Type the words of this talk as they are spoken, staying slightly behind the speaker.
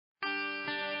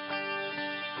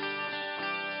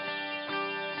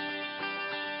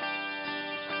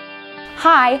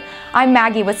Hi, I'm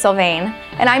Maggie with Sylvane,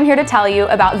 and I'm here to tell you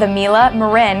about the Miele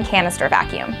Marin canister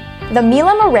vacuum. The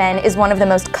Miele Marin is one of the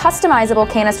most customizable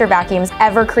canister vacuums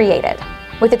ever created.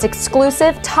 With its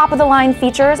exclusive, top-of-the-line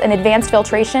features and advanced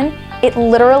filtration, it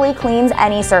literally cleans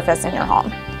any surface in your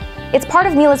home. It's part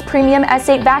of Miele's premium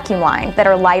S8 vacuum line that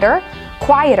are lighter,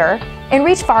 quieter, and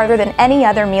reach farther than any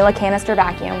other Miele canister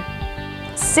vacuum.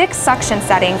 6 suction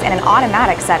settings and an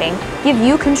automatic setting give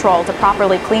you control to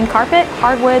properly clean carpet,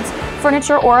 hardwoods,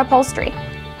 furniture, or upholstery.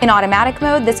 In automatic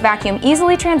mode, this vacuum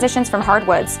easily transitions from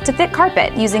hardwoods to thick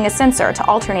carpet using a sensor to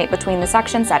alternate between the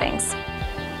suction settings.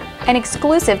 An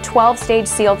exclusive 12-stage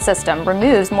sealed system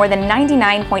removes more than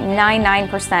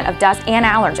 99.99% of dust and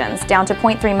allergens down to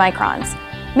 0.3 microns,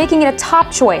 making it a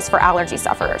top choice for allergy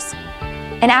sufferers.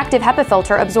 An active HEPA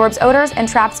filter absorbs odors and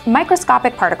traps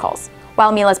microscopic particles,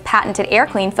 while Miele's patented air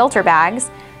clean filter bags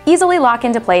easily lock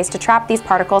into place to trap these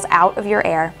particles out of your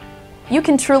air. You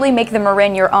can truly make the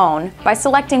Marin your own by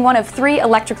selecting one of 3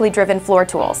 electrically driven floor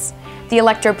tools: the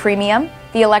Electro Premium,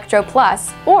 the Electro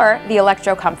Plus, or the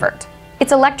Electro Comfort.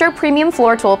 Its Electro Premium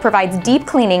floor tool provides deep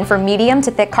cleaning for medium to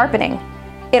thick carpeting.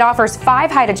 It offers 5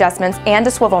 height adjustments and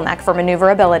a swivel neck for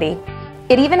maneuverability.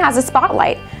 It even has a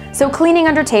spotlight, so cleaning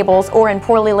under tables or in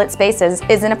poorly lit spaces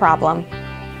isn't a problem.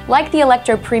 Like the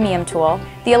Electro Premium tool,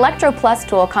 the Electro Plus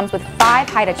tool comes with 5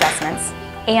 height adjustments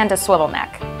and a swivel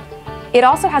neck. It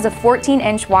also has a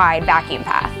 14-inch wide vacuum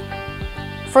path.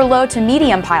 For low to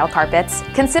medium pile carpets,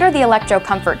 consider the Electro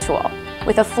Comfort tool,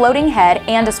 with a floating head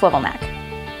and a swivel neck.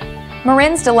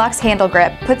 Marin's deluxe handle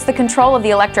grip puts the control of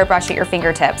the electro brush at your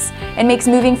fingertips and makes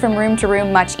moving from room to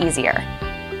room much easier.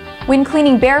 When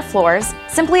cleaning bare floors,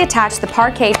 simply attach the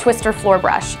Parquet Twister floor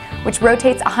brush, which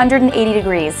rotates 180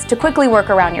 degrees to quickly work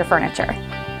around your furniture.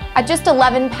 At just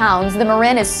 11 pounds, the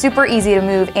Marin is super easy to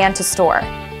move and to store.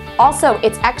 Also,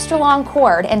 its extra long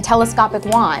cord and telescopic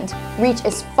wand reach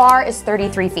as far as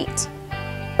 33 feet.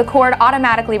 The cord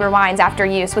automatically rewinds after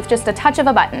use with just a touch of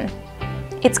a button.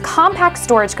 Its compact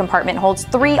storage compartment holds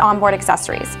 3 onboard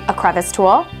accessories: a crevice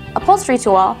tool, upholstery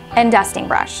tool, and dusting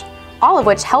brush, all of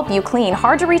which help you clean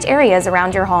hard-to-reach areas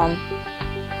around your home.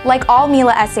 Like all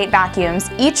Miele S8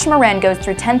 vacuums, each Marin goes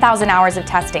through 10,000 hours of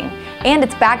testing, and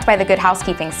it's backed by the Good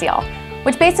Housekeeping seal,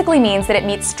 which basically means that it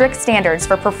meets strict standards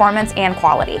for performance and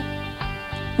quality.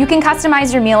 You can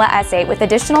customize your Miele S8 with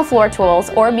additional floor tools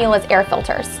or Miele's air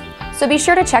filters, so be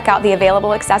sure to check out the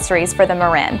available accessories for the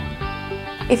Marin.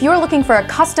 If you're looking for a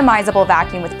customizable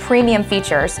vacuum with premium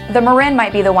features, the Marin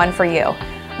might be the one for you.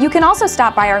 You can also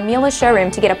stop by our Miele showroom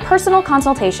to get a personal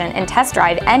consultation and test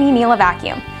drive any Miele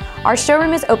vacuum. Our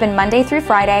showroom is open Monday through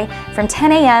Friday from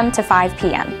 10 a.m. to 5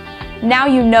 p.m. Now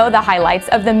you know the highlights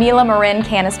of the Miele Marin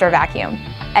canister vacuum.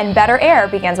 And better air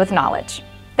begins with knowledge.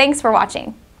 Thanks for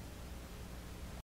watching.